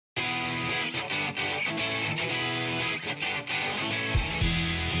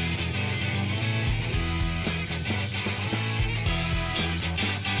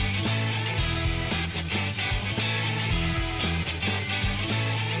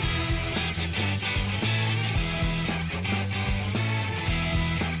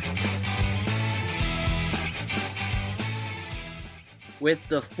With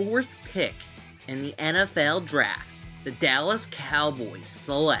the 4th pick in the NFL Draft, the Dallas Cowboys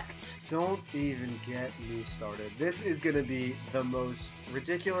select. Don't even get me started. This is going to be the most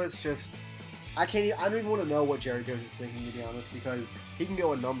ridiculous, I don't even want to know what Jerry Jones is thinking, to be honest, because he can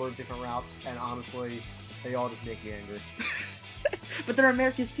go a number of different routes, and honestly, they all just make me angry. But they're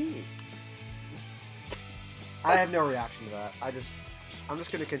America's team. I have no reaction to that. I'm just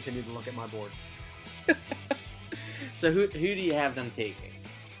going to continue to look at my board. So who do you have them taking?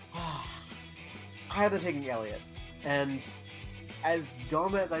 I have them taking Elliott. And as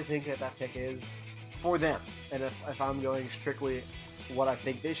dumb as I think that pick is for them, and if I'm going strictly what I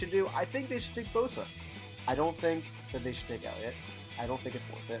think they should do, I think they should take Bosa. I don't think that they should take Elliott. I don't think it's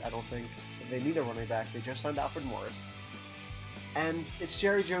worth it. I don't think that they need a running back. They just signed Alfred Morris. And it's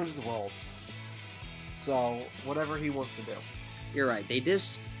Jerry Jones' world. So, whatever he wants to do. You're right. They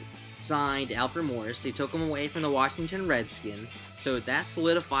just signed Alfred Morris. They took him away from the Washington Redskins. So that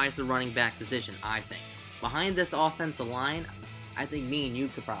solidifies the running back position, I think. Behind this offensive line, I think me and you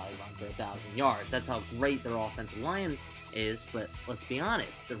could probably run for 1,000 yards. That's how great their offensive line is. But let's be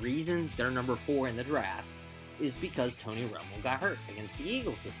honest. The reason they're number 4 in the draft is because Tony Romo got hurt against the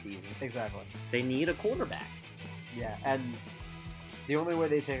Eagles this season. Exactly. They need a quarterback. Yeah, and the only way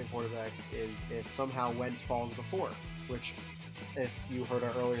they take a quarterback is if somehow Wentz falls to 4, which, if you heard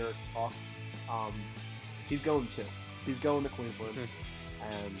our earlier talk, he's going to. He's going to Cleveland,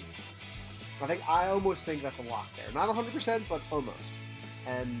 and I almost think that's a lock there. Not 100%, but almost.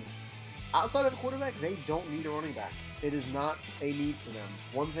 And outside of a quarterback, they don't need a running back. It is not a need for them.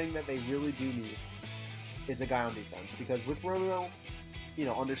 One thing that they really do need is a guy on defense, because with Romo,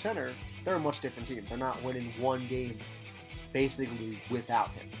 under center, they're a much different team. They're not winning one game basically without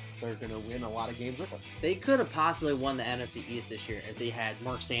him. They're going to win a lot of games with him. They could have possibly won the NFC East this year if they had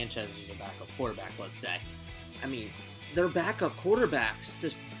Mark Sanchez as their backup quarterback, let's say. I mean, their backup quarterbacks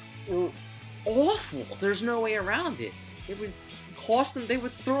just were awful. There's no way around it. It would cost them. They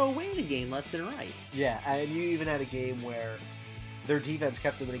would throw away the game left and right. Yeah, and you even had a game where their defense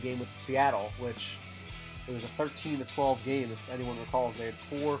kept them in a game with Seattle, which it was a 13-12 game, if anyone recalls. They had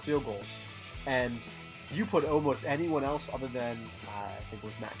 4 field goals. And you put almost anyone else other than, I think it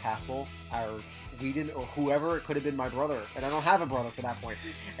was Matt Castle, or Whedon, or whoever, it could have been my brother. And I don't have a brother for that point.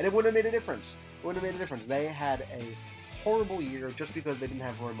 And it wouldn't have made a difference. They had a horrible year just because they didn't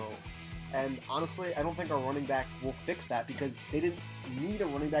have Romo. And honestly, I don't think our running back will fix that, because they didn't need a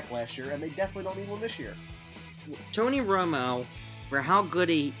running back last year, and they definitely don't need one this year. Tony Romo, for how good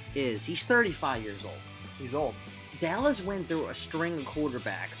he is, he's 35 years old. He's old. Dallas went through a string of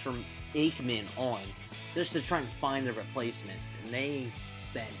quarterbacks from Aikman on just to try and find a replacement, and they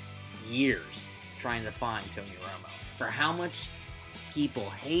spent years trying to find Tony Romo. For how much people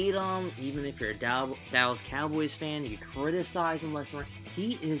hate him, even if you're a Dallas Cowboys fan, you criticize him left and right,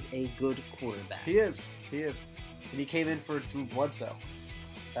 he is a good quarterback. He is. And he came in for Drew Bledsoe.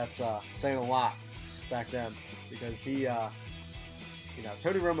 That's saying a lot back then, because he,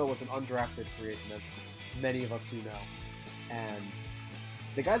 Tony Romo was an undrafted free agent, as many of us do know. And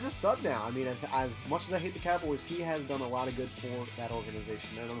the guy's a stud now. I mean, as much as I hate the Cowboys, he has done a lot of good for that organization.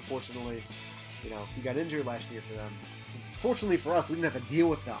 And unfortunately, he got injured last year for them. Fortunately for us, we didn't have to deal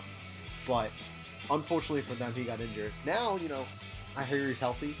with them. But unfortunately for them, he got injured. Now, I hear he's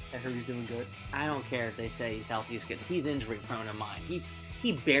healthy. I hear he's doing good. I don't care if they say he's healthy. He's good. He's injury prone in mine.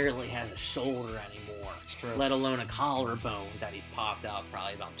 He barely has a shoulder anymore. It's true. Let alone a collarbone that he's popped out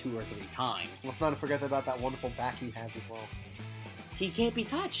probably about 2 or 3 times. Let's not forget about that wonderful back he has as well. He can't be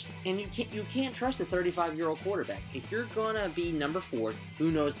touched, and you can't trust a 35-year-old quarterback. If you're gonna be number 4,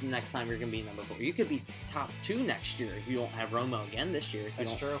 who knows the next time you're gonna be number 4? You could be top 2 next year if you don't have Romo again this year.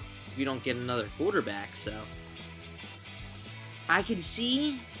 That's true. If you don't get another quarterback, so I could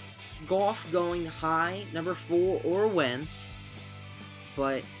see Goff going high, number 4, or Wentz,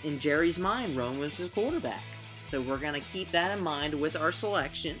 but in Jerry's mind, Romo's his quarterback. So we're gonna keep that in mind with our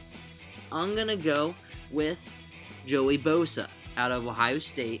selection. I'm gonna go with Joey Bosa out of Ohio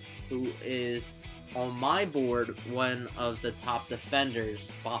State, who is, on my board, one of the top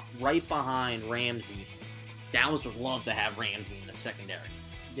defenders, right behind Ramsey. Dallas would love to have Ramsey in the secondary.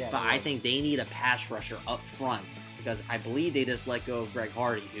 Yeah, but I think they need a pass rusher up front, because I believe they just let go of Greg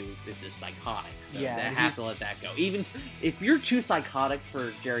Hardy, who is just psychotic. So they have to let that go. Even if you're too psychotic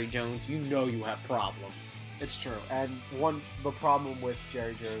for Jerry Jones, you have problems. It's true. And the problem with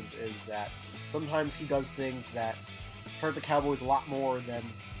Jerry Jones is that sometimes he does things that hurt the Cowboys a lot more than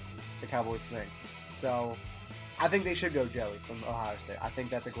the Cowboys think. So I think they should go Joey from Ohio State. I think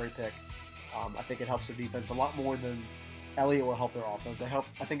that's a great pick. I think it helps their defense a lot more than Elliott will help their offense.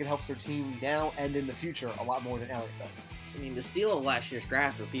 I think it helps their team now and in the future a lot more than Elliott does. I mean, the steal of last year's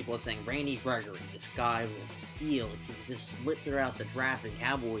draft where people are saying Randy Gregory, this guy was a steal. He just slipped throughout the draft and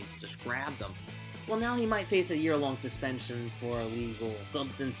Cowboys just grabbed him. Well, now he might face a year-long suspension for illegal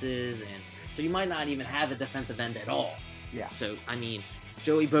substances, and so you might not even have a defensive end at all. Yeah. So, I mean,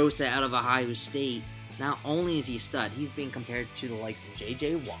 Joey Bosa out of Ohio State, not only is he a stud, he's being compared to the likes of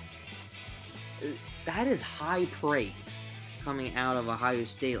J.J. Watt. That is high praise coming out of Ohio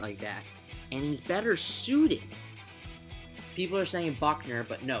State like that. And he's better suited. People are saying Buckner,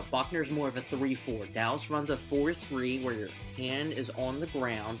 but no, Buckner's more of a 3-4. Dallas runs a 4-3 where your hand is on the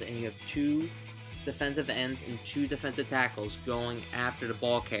ground and you have 2 defensive ends and 2 defensive tackles going after the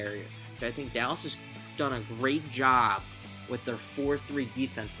ball carrier. So I think Dallas has done a great job with their 4-3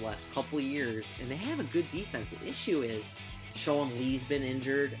 defense the last couple of years, and they have a good defense. The issue is Sean Lee's been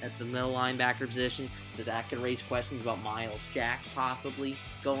injured at the middle linebacker position, so that can raise questions about Miles Jack possibly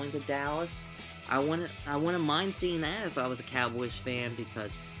going to Dallas. I wouldn't mind seeing that if I was a Cowboys fan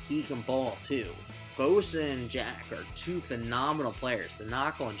because he can ball too. Bosa and Jack are 2 phenomenal players. The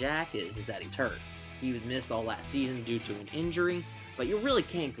knock on Jack is that he's hurt. He was missed all last season due to an injury, but you really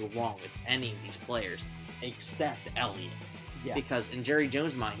can't go wrong with any of these players except Elliott. Yeah. Because in Jerry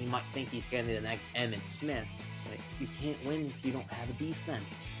Jones' mind, he might think he's going to be the next Emmitt Smith. But you can't win if you don't have a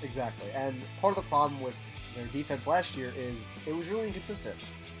defense. Exactly. And part of the problem with their defense last year is it was really inconsistent.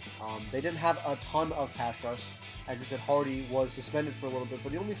 They didn't have a ton of pass rush. As you said, Hardy was suspended for a little bit,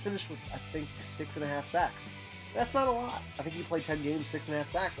 but he only finished with, I think, 6.5 sacks. That's not a lot. I think he played 10 games, 6.5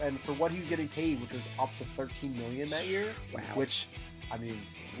 sacks, and for what he was getting paid, which was up to $13 million that year, Wow. Which, I mean,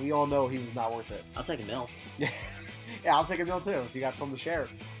 we all know he was not worth it. I'll take a mill. Yeah, I'll take a mill too if you got something to share.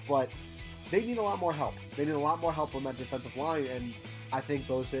 But they need a lot more help. They need a lot more help on that defensive line, and I think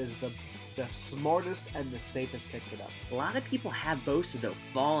Bosa is the smartest and the safest pick for them. A lot of people have Bosa, though,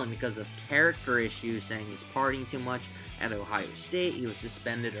 fallen because of character issues, saying he's partying too much at Ohio State. He was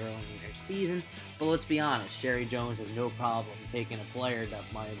suspended early in their season. But let's be honest, Jerry Jones has no problem taking a player that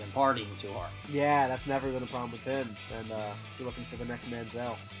might have been partying too hard. Yeah, that's never been a problem with him. And you're looking for the next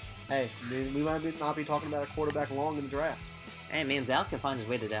Manziel. Hey, we might not be talking about a quarterback long in the draft. Hey, Manziel can find his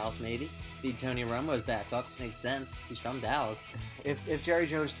way to Dallas, maybe. Be Tony Romo's backup. Makes sense. He's from Dallas. If Jerry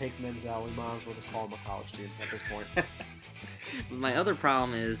Jones takes Manziel, we might as well just call him a college team at this point. My other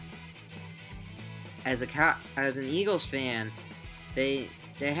problem is, as an Eagles fan, they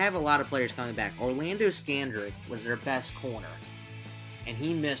have a lot of players coming back. Orlando Scandrick was their best corner, and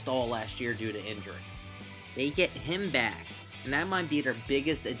he missed all last year due to injury. They get him back, and that might be their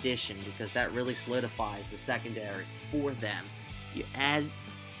biggest addition because that really solidifies the secondary for them. You add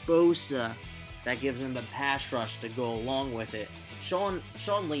Bosa, that gives them a pass rush to go along with it. Sean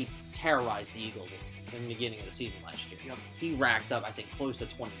Lee terrorized the Eagles in the beginning of the season last year. Yep. He racked up, I think, close to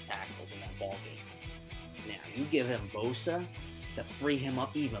 20 tackles in that ball game. Now, you give him Bosa to free him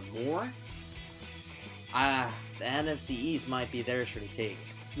up even more? The NFC East might be theirs for the taking.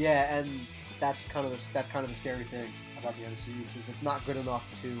 Yeah, and that's kind of the scary thing about the NFC East is it's not good enough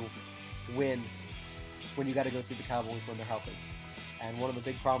to win when you got to go through the Cowboys when they're healthy. And one of the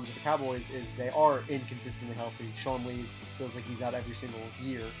big problems with the Cowboys is they are inconsistently healthy. Sean Lee feels like he's out every single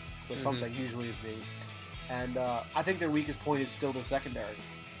year with something, usually is knee. And I think their weakest point is still their secondary.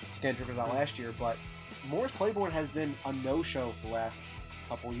 Scandrick was out last year, but Morris Claiborne has been a no-show for the last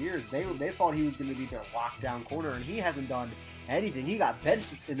couple of years. They thought he was going to be their lockdown corner, and he hasn't done anything. He got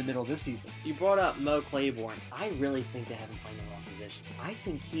benched in the middle of this season. You brought up Mo Claiborne. I really think they have him playing the wrong position. I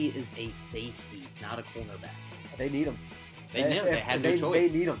think he is a safety, not a cornerback. They need him. They had no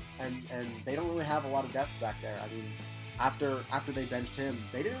choice. They need him, and they don't really have a lot of depth back there. I mean, after they benched him,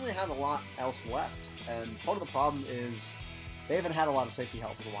 they didn't really have a lot else left. And part of the problem is they haven't had a lot of safety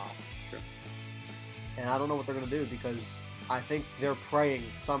help in a while. Sure. And I don't know what they're going to do because I think they're praying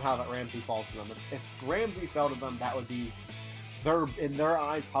somehow that Ramsey falls to them. If Ramsey fell to them, that would be, in their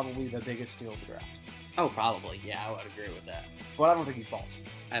eyes, probably the biggest steal of the draft. Oh, probably. Yeah, I would agree with that. But I don't think he falls.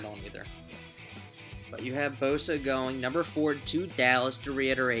 I don't either. But you have Bosa going number 4 to Dallas. To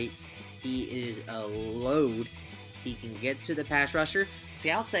reiterate, he is a load. He can get to the pass rusher.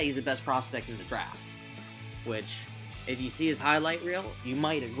 Scouts say he's the best prospect in the draft. Which, if you see his highlight reel, you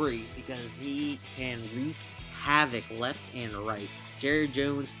might agree because he can wreak havoc left and right. Jerry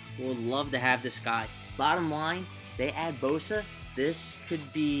Jones would love to have this guy. Bottom line, they add Bosa. This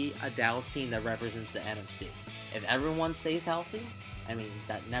could be a Dallas team that represents the NFC. If everyone stays healthy, I mean,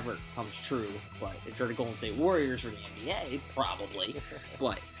 that never comes true, but if you're the Golden State Warriors or the NBA, probably.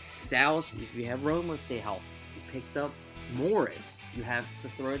 But Dallas, if you have Romo stay healthy, you picked up Morris, you have to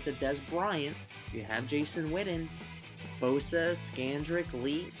throw it to Des Bryant, you have Jason Witten, Bosa, Skandrick,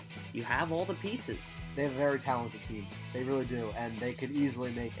 Lee, you have all the pieces. They have a very talented team. They really do, and they could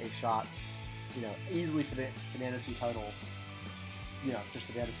easily make a shot, easily for the NFC title, just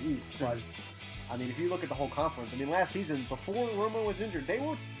for the NFC East. But, I mean, if you look at the whole conference, I mean, last season, before Romo was injured, they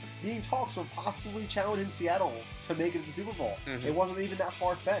were being talks of possibly challenging Seattle to make it to the Super Bowl. It wasn't even that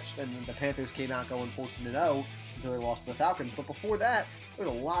far-fetched, and then the Panthers came out going 14-0 until they lost to the Falcons. But before that, there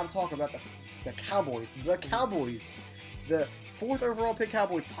was a lot of talk about the Cowboys. The Cowboys. The 4th overall pick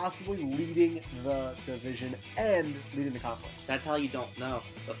Cowboys possibly leading the division and leading the conference. That's how you don't know.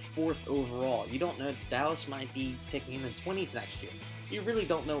 The 4th overall. You don't know Dallas might be picking him in 20th next year. You really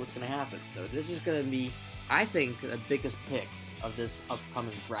don't know what's going to happen. So this is going to be, I think, the biggest pick of this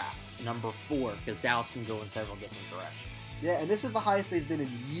upcoming draft. Number 4, because Dallas can go in several different directions. Yeah, and this is the highest they've been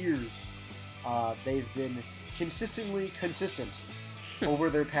in years. They've been consistently consistent over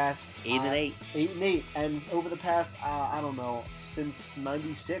their past 8-8. 8-8, and over the past I don't know, since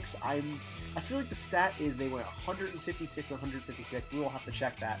 '96, I feel like the stat is they went 156. We will have to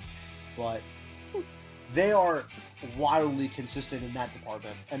check that, but they are wildly consistent in that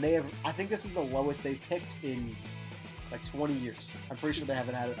department, and I think this is the lowest they've picked in like 20 years. I'm pretty sure they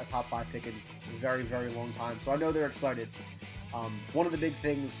haven't had a top 5 pick in a very, very long time, so I know they're excited. One of the big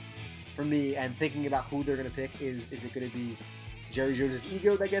things for me, and thinking about who they're going to pick, is it going to be Jerry Jones'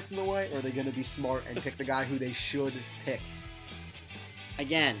 ego that gets in the way, or are they going to be smart and pick the guy who they should pick?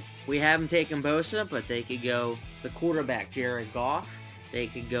 Again, we haven't taken Bosa, but they could go the quarterback, Jared Goff. They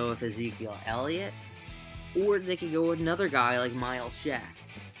could go with Ezekiel Elliott. Or they could go with another guy like Miles Jack.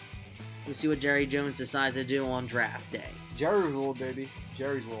 We'll see what Jerry Jones decides to do on draft day. Jerry's ruled, baby.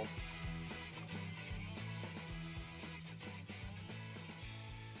 Jerry's ruled.